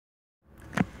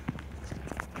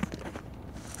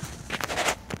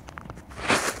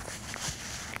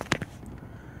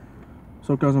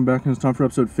So guys, I'm back and it's time for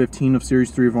episode 15 of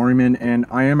series 3 of Army Men, and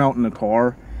I am out in the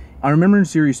car. I remember in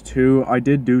series 2 I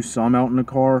did do some out in the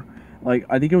car. Like,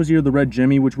 I think it was either the red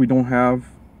Jimmy, which we don't have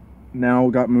now,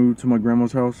 got moved to my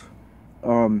grandma's house.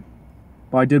 But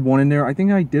I did one in there. I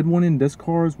think I did one in this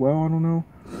car as well, I don't know.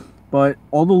 But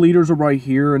all the leaders are right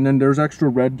here, and then there's extra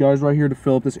red guys right here to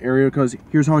fill up this area, because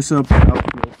here's how I set up the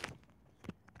outfield.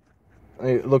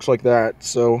 It looks like that,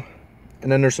 so... And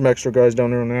then there's some extra guys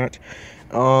down there on that.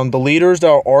 The leaders that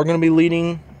are going to be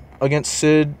leading against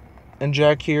Sid and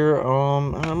Jack here,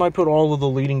 I might put all of the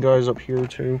leading guys up here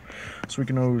too, so we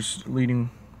can know who's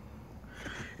leading.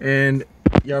 And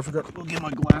yeah, I forgot to go get my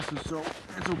glasses, so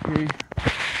it's okay.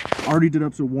 I already did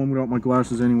episode 1 without my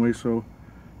glasses anyway, so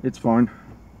it's fine.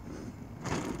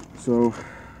 So,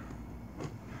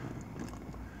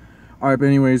 alright, but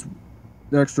anyways,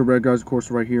 the extra red guys, of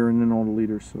course, are right here, and then all the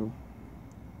leaders, so.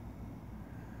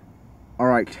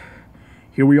 Alright,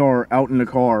 here we are, out in the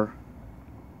car.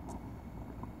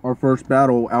 Our first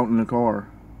battle out in the car.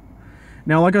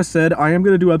 Now, like I said, I am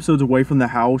going to do episodes away from the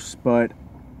house, but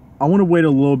I want to wait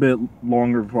a little bit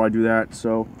longer before I do that,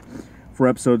 so, for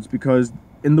episodes, because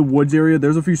in the woods area,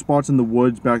 there's a few spots in the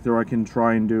woods back there I can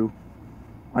try and do.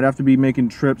 I'd have to be making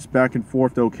trips back and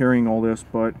forth, though, carrying all this,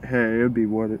 but hey, it would be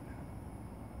worth it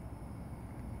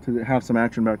to have some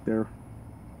action back there.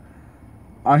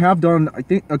 I have done, I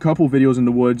think, a couple videos in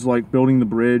the woods, like building the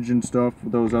bridge and stuff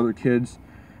with those other kids.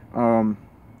 But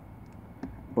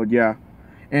yeah.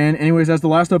 And anyways, as the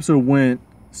last episode went,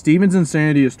 Stephen's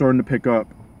insanity is starting to pick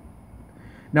up.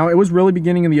 Now, it was really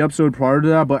beginning in the episode prior to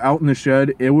that, but out in the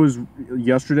shed, it was,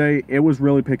 yesterday, it was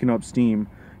really picking up steam.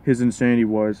 His insanity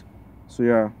was. So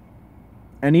yeah.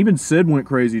 And even Sid went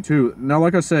crazy too. Now,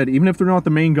 like I said, even if they're not the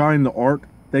main guy in the arc,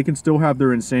 they can still have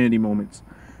their insanity moments.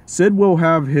 Sid will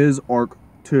have his arc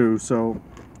too, so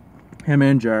him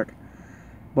and Jack.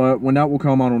 But when that will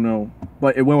come, I don't know.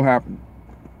 But it will happen.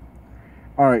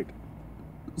 Alright.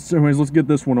 So anyways, let's get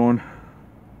this one on.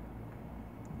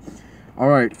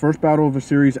 Alright, first battle of the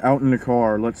series out in the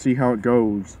car. Let's see how it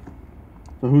goes.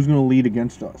 So who's going to lead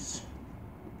against us?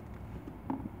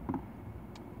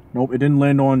 Nope, it didn't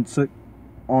land on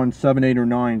 7, 8, or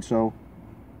 9, so...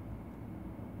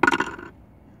 I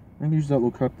can use that little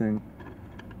cup thing.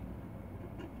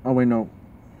 Oh, wait, no.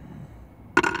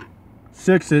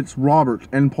 6, it's Robert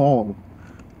and Paul.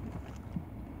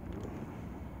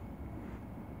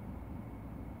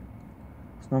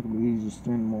 It's not going to be easy to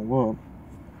stand them all up.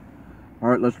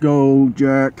 Alright, let's go,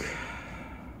 Jack.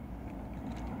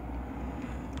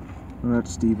 Oh,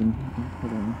 that's Stephen.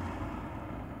 Hold on.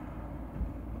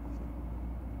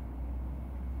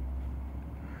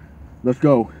 Let's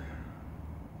go.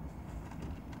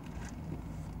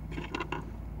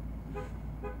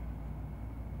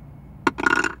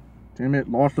 Damn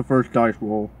it, lost the first dice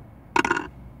roll.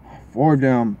 4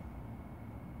 down.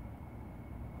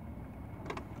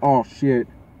 Oh, shit.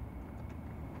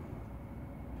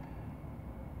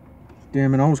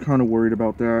 Damn it, I was kind of worried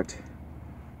about that.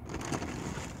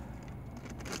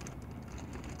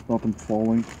 About them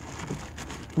falling.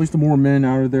 At least the more men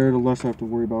out of there, the less I have to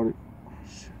worry about it. Oh,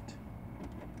 shit.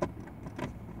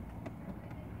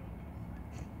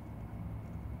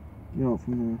 Get out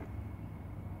from there.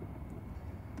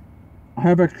 I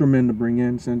have extra men to bring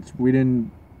in since we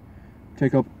didn't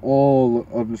take up all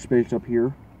of the space up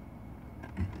here.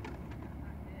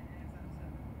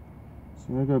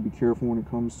 So I gotta be careful when it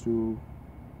comes to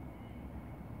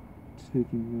taking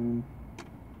them.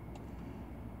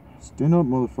 Stand up,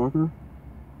 motherfucker.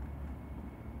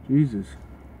 Jesus.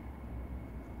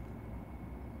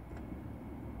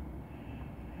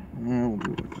 Yeah, we'll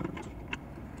do it like that.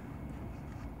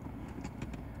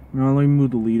 Now let me move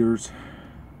the leaders.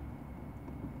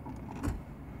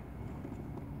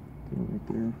 Right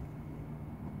there.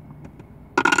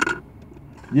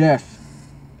 Yes.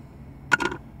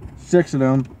 6 of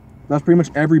them. That's pretty much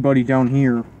everybody down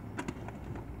here.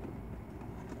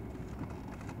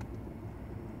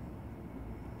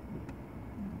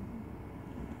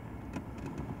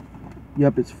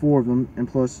 Yep, it's 4 of them, and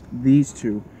plus these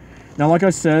 2. Now, like I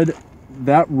said,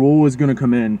 that rule is going to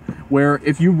come in, where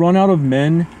if you run out of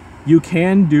men, you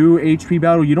can do HP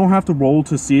battle. You don't have to roll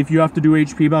to see if you have to do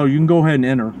HP battle. You can go ahead and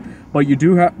enter. But you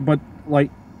do have, but like,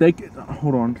 they can,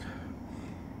 hold on.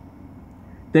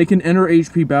 They can enter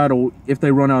HP battle if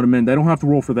they run out of men. They don't have to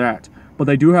roll for that. But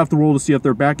they do have to roll to see if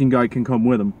their backing guy can come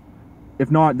with them. If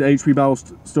not, the HP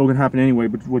battle's still going to happen anyway,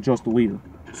 but with just the leader.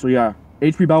 So yeah,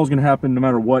 HP battle's going to happen no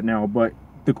matter what now. But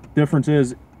the difference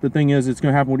is, the thing is, it's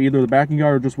going to happen with either the backing guy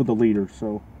or just with the leader,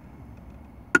 so.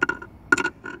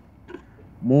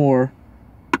 More.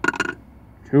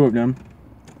 2 of them.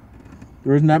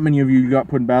 There isn't that many of you got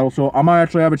put in battle, so I might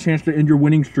actually have a chance to end your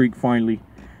winning streak finally.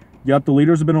 Yep, the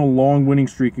leaders have been on a long winning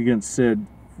streak against Sid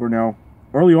for now.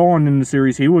 Early on in the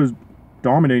series, he was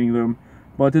dominating them,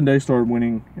 but then they started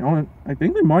winning. You know, I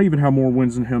think they might even have more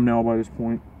wins than him now by this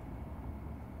point.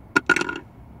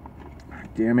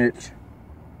 Damn it.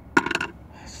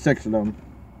 6 of them.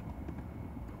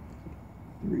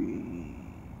 3,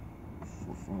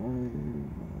 4,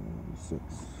 5, 6.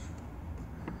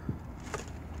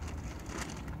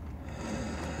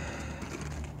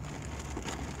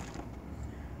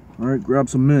 Alright, grab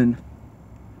some men.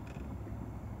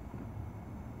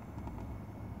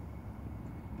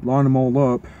 Line them all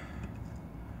up.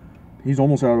 He's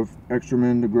almost out of extra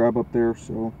men to grab up there,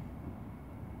 so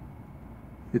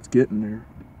it's getting there.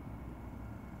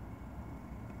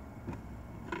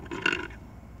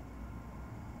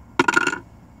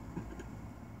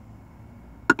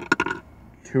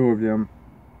 Two of them.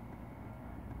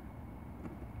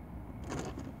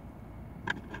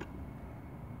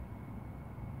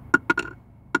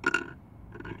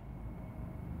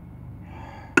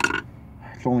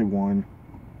 It's only one.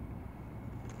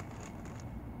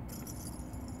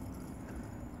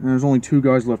 And there's only 2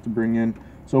 guys left to bring in.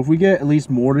 So if we get at least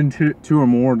more than two or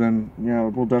more, then yeah,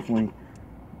 we'll definitely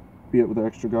be it with the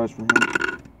extra guys for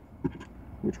him.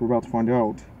 Which we're about to find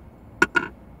out.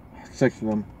 6 of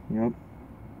them. Yep.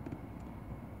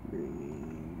 3,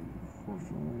 4,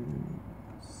 5,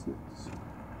 6.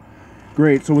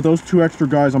 Great, so with those 2 extra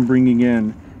guys I'm bringing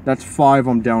in, that's 5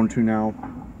 I'm down to now.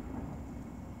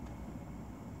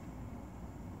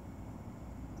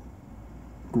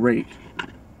 Great.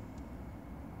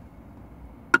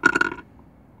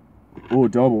 Oh,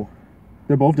 double.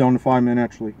 They're both down to 5 men,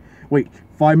 actually. Wait,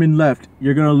 5 men left.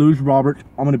 You're gonna lose, Robert.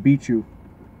 I'm gonna beat you.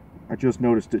 I just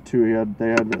noticed it, too. They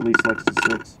had at least like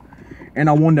 6. And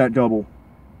I won that double.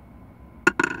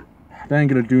 That ain't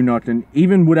gonna do nothing.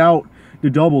 Even without the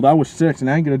double, that was 6, and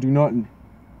that ain't gonna do nothing.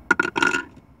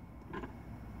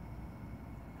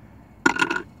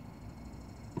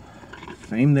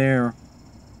 Same there.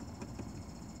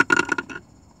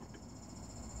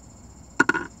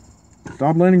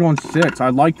 Stop landing on 6. I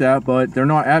like that, but they're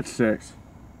not at 6.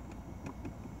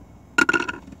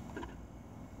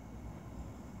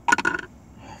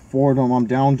 Four of them. I'm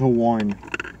down to 1.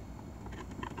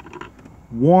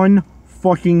 One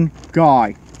fucking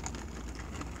guy.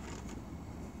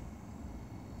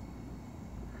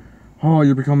 Oh,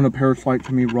 you're becoming a parasite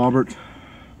to me, Robert.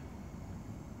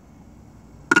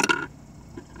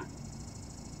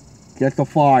 Get the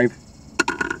 5.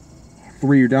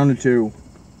 3. You're down to 2.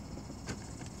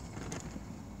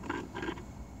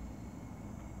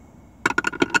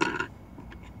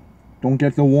 Don't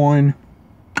get the 1.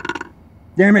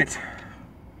 Damn it!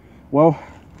 Well,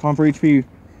 time for HP.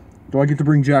 Do I get to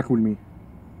bring Jack with me?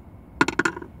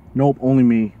 Nope, only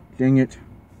me. Dang it.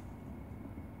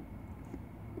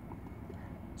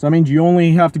 So that means you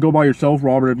only have to go by yourself,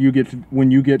 Robert, if you get to,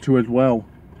 when you get to as well.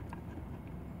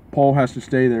 Paul has to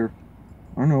stay there.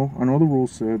 I know the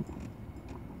rules said.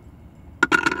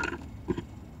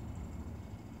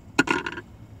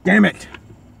 Damn it!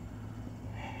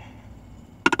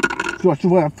 So I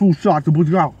still have full shot to put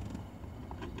it out.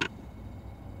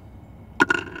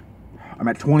 I'm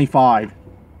at 25.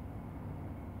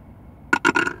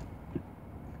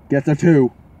 Get the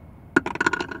 2.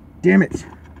 Damn it.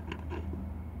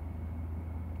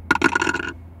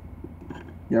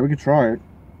 Yeah, we could try it.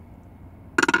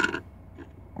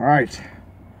 Alright.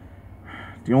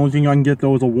 The only thing I can get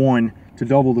though is a 1 to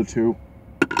double the 2.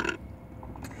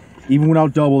 Even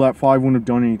without double, that 5 wouldn't have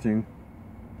done anything.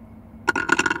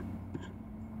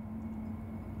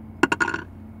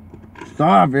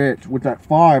 Stop it with that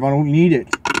 5. I don't need it.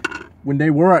 When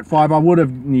they were at 5, I would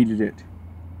have needed it.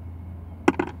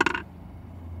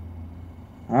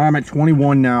 I'm at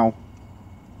 21 now.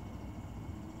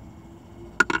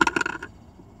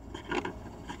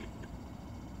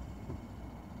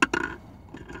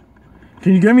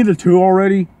 Can you give me the 2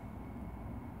 already?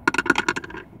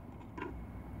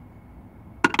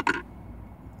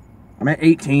 I'm at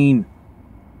 18.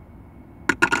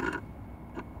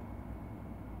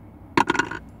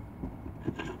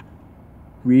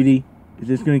 Really? Is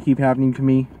this going to keep happening to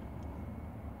me?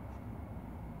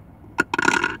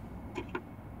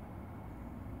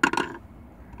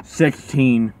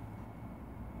 $16.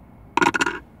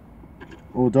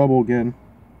 Oh, double again.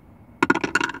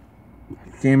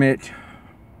 Damn it.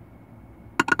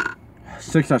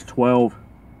 6, that's 12.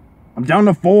 I'm down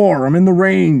to 4. I'm in the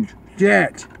range.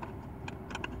 Shit.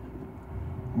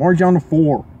 I'm already down to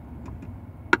 4.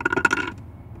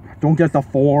 Don't get the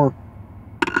 4.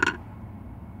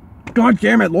 God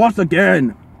damn it, lost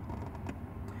again.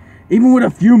 Even with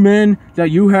a few men that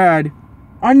you had,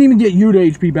 I didn't even get you to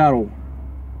HP battle.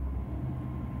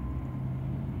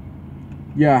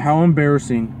 Yeah, how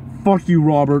embarrassing. Fuck you,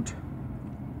 Robert.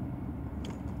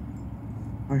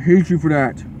 I hate you for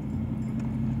that.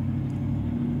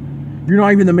 You're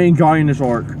not even the main guy in this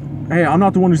arc. Hey, I'm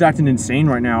not the one who's acting insane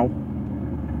right now.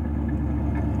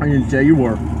 I didn't say you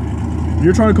were.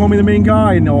 You're trying to call me the main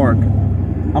guy in the arc.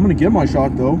 I'm gonna get my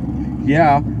shot though.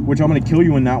 Yeah, which I'm gonna kill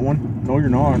you in that one. No, you're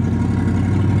not.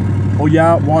 Oh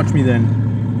yeah, watch me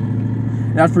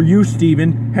then. As for you,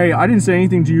 Stephen, hey, I didn't say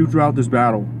anything to you throughout this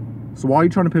battle. So why are you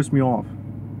trying to piss me off?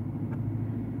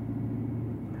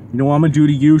 You know what I'm gonna do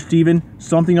to you, Stephen?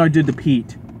 Something I did to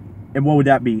Pete. And what would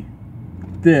that be?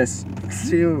 This.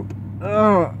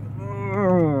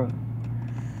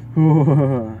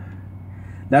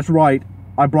 That's right.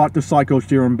 I brought the Psycho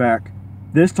Serum back.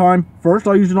 This time, first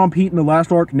I used it on Pete in the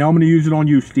last arc, now I'm gonna use it on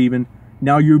you, Stephen.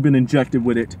 Now you've been injected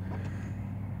with it.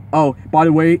 Oh, by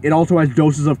the way, it also has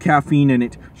doses of caffeine in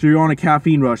it, so you're on a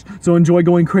caffeine rush, so enjoy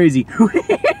going crazy.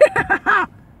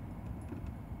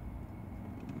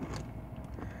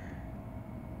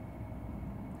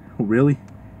 Oh, really?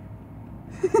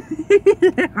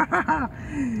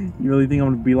 You really think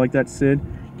I'm gonna be like that, Sid?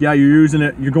 Yeah, you're using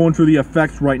it. You're going through the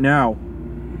effects right now.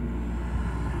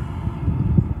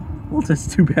 Well,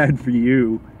 that's too bad for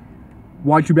you.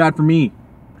 Why too bad for me?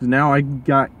 Because now I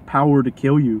got power to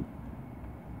kill you.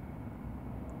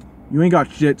 You ain't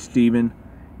got shit, Stephen.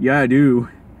 Yeah, I do.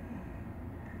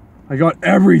 I got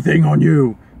everything on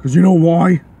you. Because you know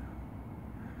why?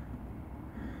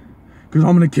 Because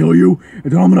I'm going to kill you,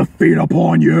 and then I'm going to feed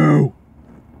upon you.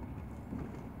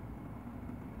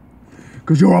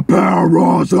 Because you're a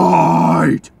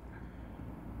parasite.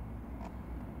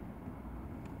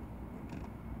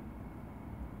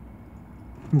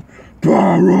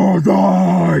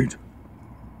 Parasite!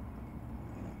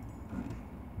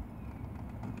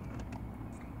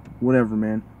 Whatever,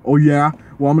 man. Oh yeah?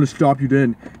 Well, I'm gonna stop you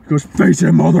then. Because face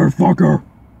it, motherfucker!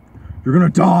 You're gonna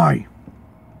die!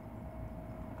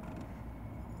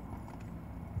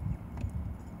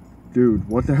 Dude,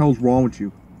 what the hell's wrong with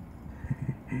you?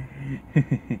 You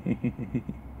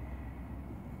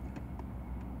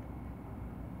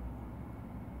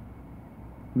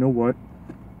know what?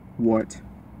 What?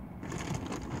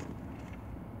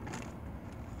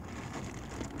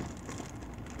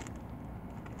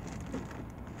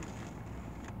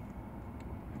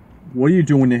 What are you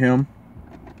doing to him?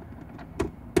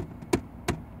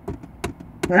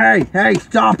 Hey, hey,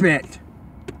 stop it!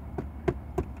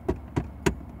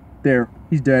 There,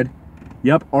 he's dead.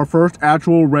 Yep, our first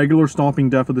actual regular stomping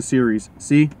death of the series.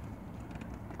 See?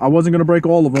 I wasn't gonna break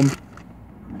all of them.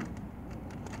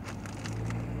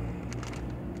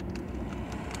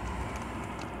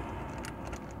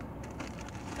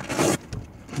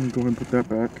 Let me go ahead and put that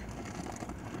back.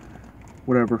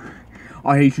 Whatever.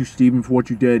 I hate you, Stephen, for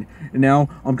what you did. And now,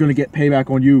 I'm gonna get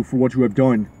payback on you for what you have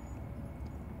done.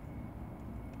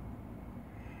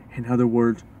 In other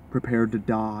words, prepare to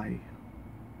die.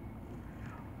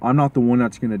 I'm not the one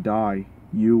that's gonna die.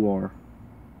 You are.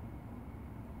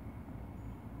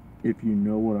 If you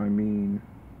know what I mean.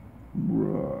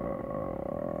 Bruh.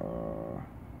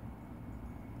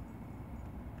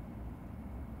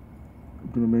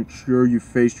 I'm gonna make sure you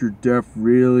face your death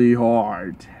really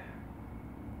hard.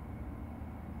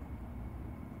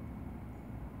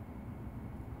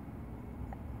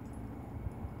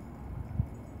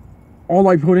 All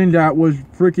I put in that was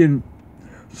freaking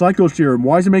Psycho Serum.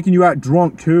 Why is it making you act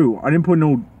drunk too? I didn't put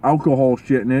no alcohol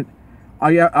shit in it.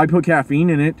 I put caffeine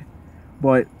in it,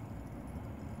 but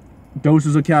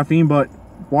doses of caffeine, but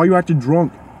why are you acting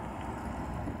drunk?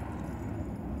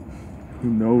 Who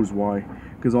knows why?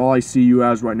 Because all I see you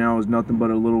as right now is nothing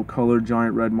but a little colored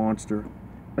giant red monster.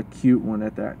 A cute one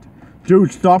at that.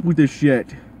 Dude, stop with this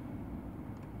shit.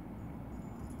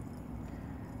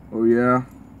 Oh yeah?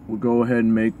 Well, go ahead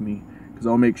and make me. Because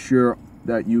I'll make sure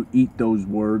that you eat those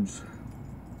words.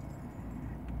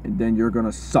 And then you're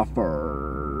gonna suffer.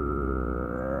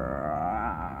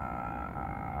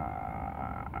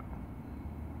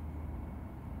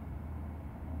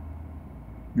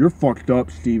 You're fucked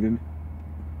up, Stephen.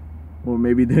 Well,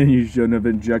 maybe then you shouldn't have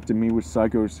injected me with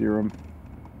Psycho Serum.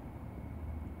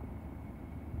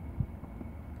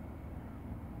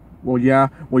 Well, yeah.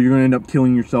 Well, you're gonna end up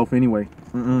killing yourself anyway.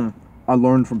 I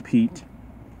learned from Pete.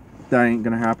 That ain't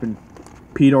gonna happen.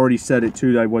 Pete already said it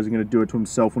too, that he wasn't gonna do it to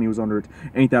himself when he was under it.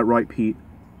 Ain't that right, Pete?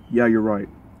 Yeah, you're right.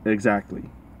 Exactly.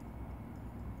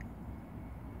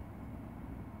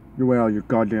 You're way out of your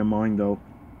goddamn mind, though.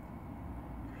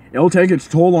 It'll take its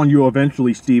toll on you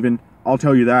eventually, Stephen. I'll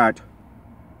tell you that.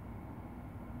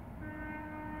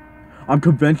 I'm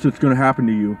convinced it's gonna happen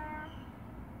to you.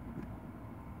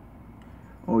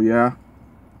 Oh yeah?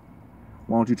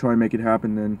 Why don't you try and make it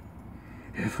happen then?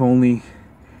 If only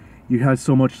you had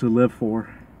so much to live for.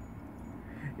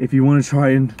 If you want to try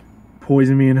and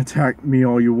poison me and attack me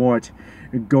all you want,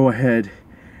 go ahead.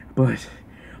 But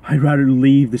I'd rather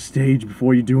leave the stage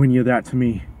before you do any of that to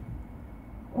me.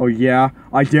 Oh yeah?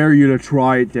 I dare you to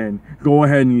try it then. Go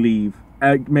ahead and leave.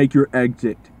 Make your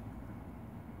exit.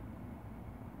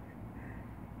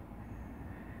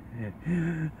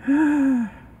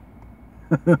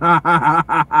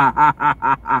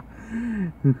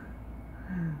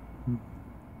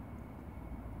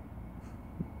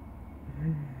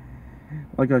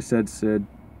 Like I said, Sid,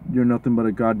 you're nothing but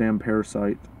a goddamn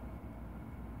parasite.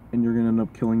 And you're gonna end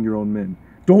up killing your own men.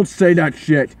 Don't say that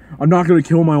shit! I'm not gonna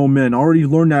kill my own men. I already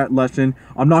learned that lesson.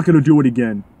 I'm not gonna do it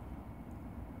again.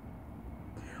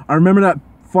 I remember that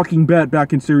fucking bet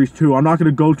back in Series 2. I'm not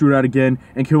gonna go through that again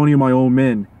and kill any of my own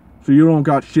men. So you don't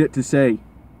got shit to say.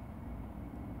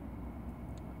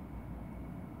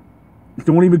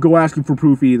 Don't even go asking for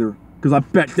proof either. Because I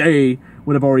bet they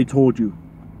would have already told you.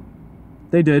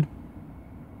 They did.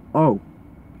 Oh.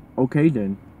 Okay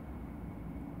then.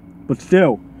 But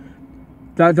still,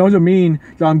 that doesn't mean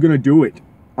that I'm gonna do it.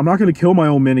 I'm not gonna kill my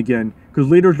own men again. Because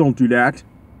leaders don't do that.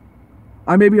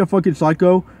 I may be a fucking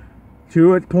psycho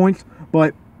too at points,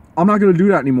 but I'm not gonna do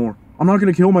that anymore. I'm not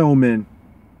gonna kill my own men.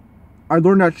 I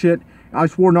learned that shit. I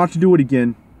swore not to do it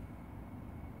again.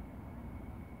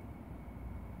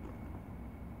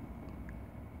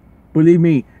 Believe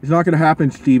me, it's not gonna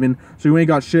happen, Stephen, so you ain't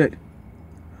got shit.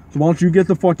 So why don't you get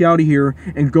the fuck out of here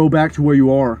and go back to where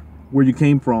you are, where you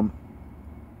came from.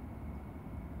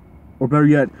 Or better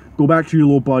yet, go back to your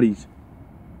little buddies.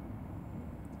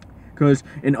 Because,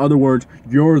 in other words,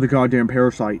 you're the goddamn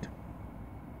parasite.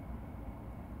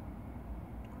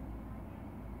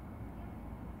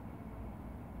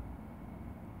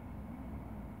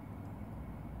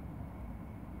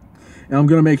 And I'm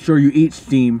gonna make sure you eat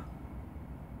steam.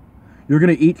 You're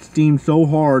gonna eat steam so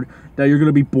hard that you're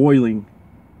gonna be boiling.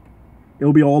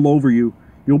 It'll be all over you.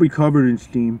 You'll be covered in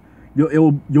steam.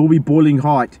 You'll be boiling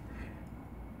hot.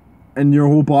 And your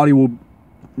whole body will,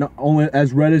 not only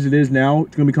as red as it is now,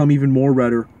 it's gonna become even more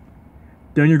redder.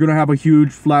 Then you're gonna have a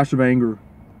huge flash of anger.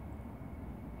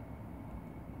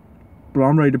 But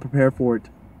I'm ready to prepare for it.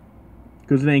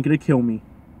 Because it ain't gonna kill me.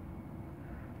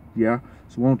 Yeah?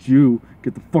 So why don't you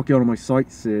get the fuck out of my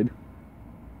sight, Sid?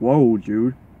 Whoa,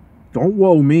 dude. Don't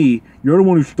whoa me. You're the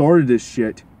one who started this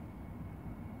shit.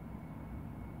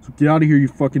 So get out of here, you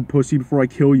fucking pussy, before I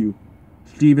kill you.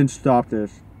 Stephen, stop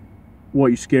this. What,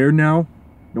 you scared now?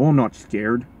 No, I'm not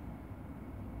scared.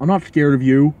 I'm not scared of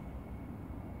you.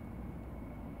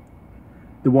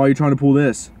 Then why are you trying to pull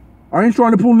this? I ain't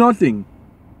trying to pull nothing.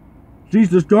 Jeez,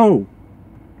 just go.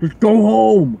 Just go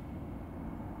home.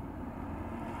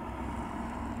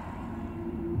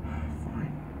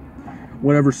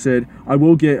 Whatever, Sid. I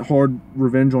will get hard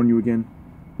revenge on you again.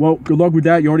 Well, good luck with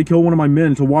that. You already killed one of my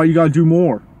men, so why you gotta do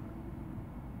more?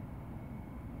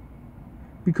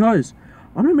 Because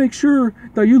I'm gonna make sure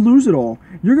that you lose it all.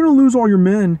 You're gonna lose all your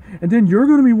men, and then you're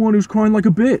gonna be one who's crying like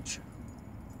a bitch.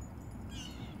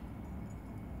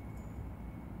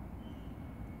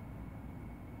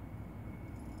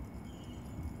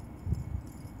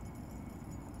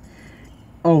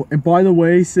 Oh, and by the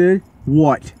way, Sid,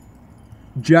 what?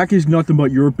 Jack is nothing but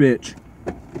your bitch.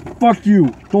 Fuck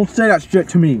you. Don't say that shit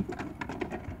to me.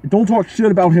 Don't talk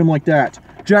shit about him like that.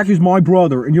 Jack is my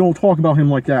brother, and you don't talk about him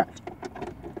like that.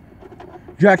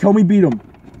 Jack, help me beat him.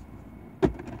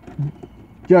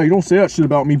 Yeah, you don't say that shit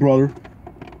about me, brother.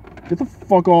 Get the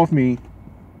fuck off me.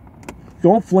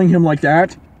 Don't fling him like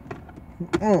that.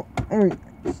 Oh,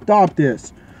 stop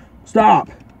this. Stop.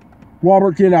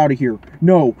 Robert, get out of here.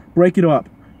 No, break it up.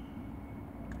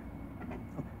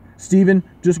 Stephen,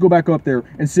 just go back up there.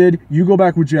 And Sid, you go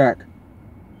back with Jack.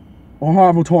 I'll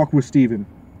have a talk with Stephen.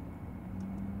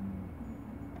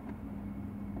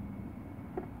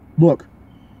 Look.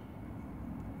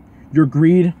 Your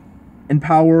greed and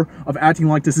power of acting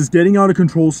like this is getting out of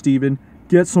control, Stephen.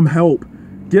 Get some help.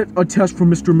 Get a test from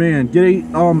Mr. Man. Get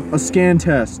a scan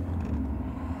test.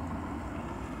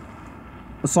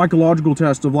 A psychological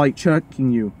test of, like,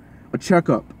 checking you. A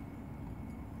checkup.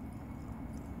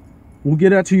 We'll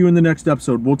get that to you in the next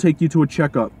episode. We'll take you to a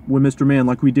checkup with Mr. Man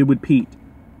like we did with Pete.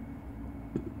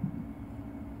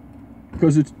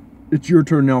 Because it's your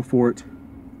turn now for it.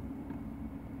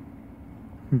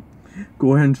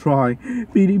 Go ahead and try.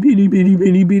 Beady, beady, beady,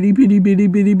 beady, beady, beady, beady,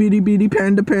 beady, beady, beady,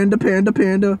 panda, panda, panda,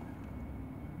 panda.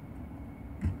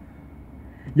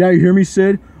 Yeah, you hear me,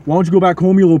 Sid? Why don't you go back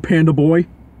home, you little panda boy?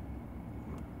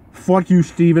 Fuck you,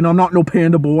 Stephen. I'm not no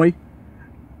panda boy.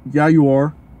 Yeah, you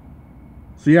are.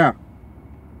 So yeah.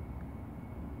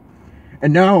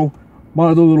 And now, my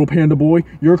other little panda boy,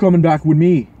 you're coming back with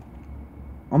me.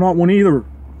 I'm not one either.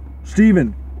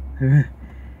 Stephen.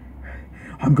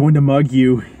 I'm going to mug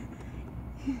you.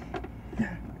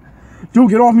 Dude,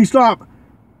 get off me, stop!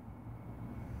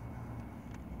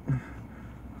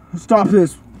 Stop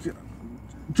this.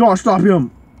 Josh, stop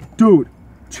him. Dude,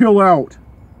 chill out.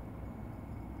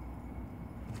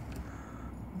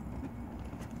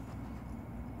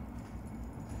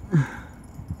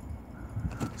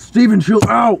 Stephen, chill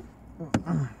out.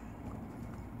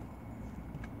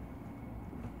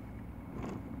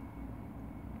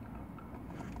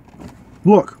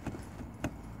 Look.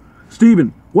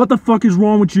 Stephen, what the fuck is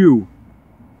wrong with you?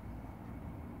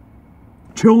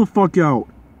 Chill the fuck out.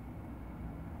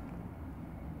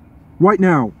 Right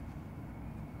now.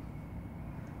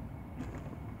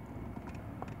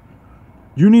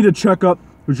 You need a checkup,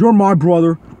 because you're my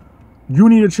brother. You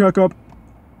need a checkup,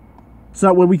 so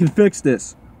that way we can fix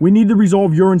this. We need to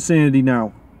resolve your insanity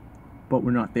now. But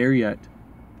we're not there yet.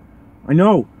 I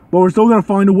know, but we're still gonna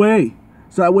find a way.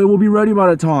 So that way we'll be ready by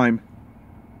that time.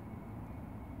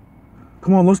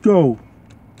 Come on, let's go.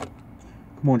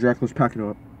 Come on, Jack, let's pack it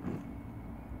up.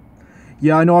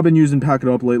 Yeah, I know I've been using pack it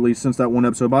up lately since that one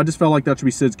episode, but I just felt like that should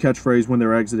be Sid's catchphrase when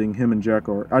they're exiting, him and Jack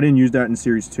are. I didn't use that in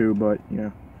series 2, but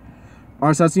yeah.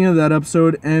 Alright, so that's the end of that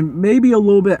episode, and maybe a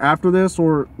little bit after this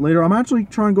or later, I'm actually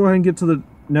trying to go ahead and get to the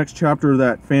next chapter of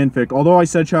that fanfic. Although I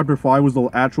said chapter 5 was the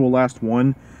actual last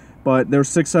one, but there's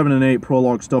 6, 7, and 8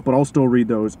 prologue stuff, but I'll still read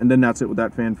those, and then that's it with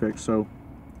that fanfic. So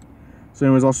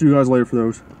anyways, I'll see you guys later for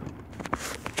those.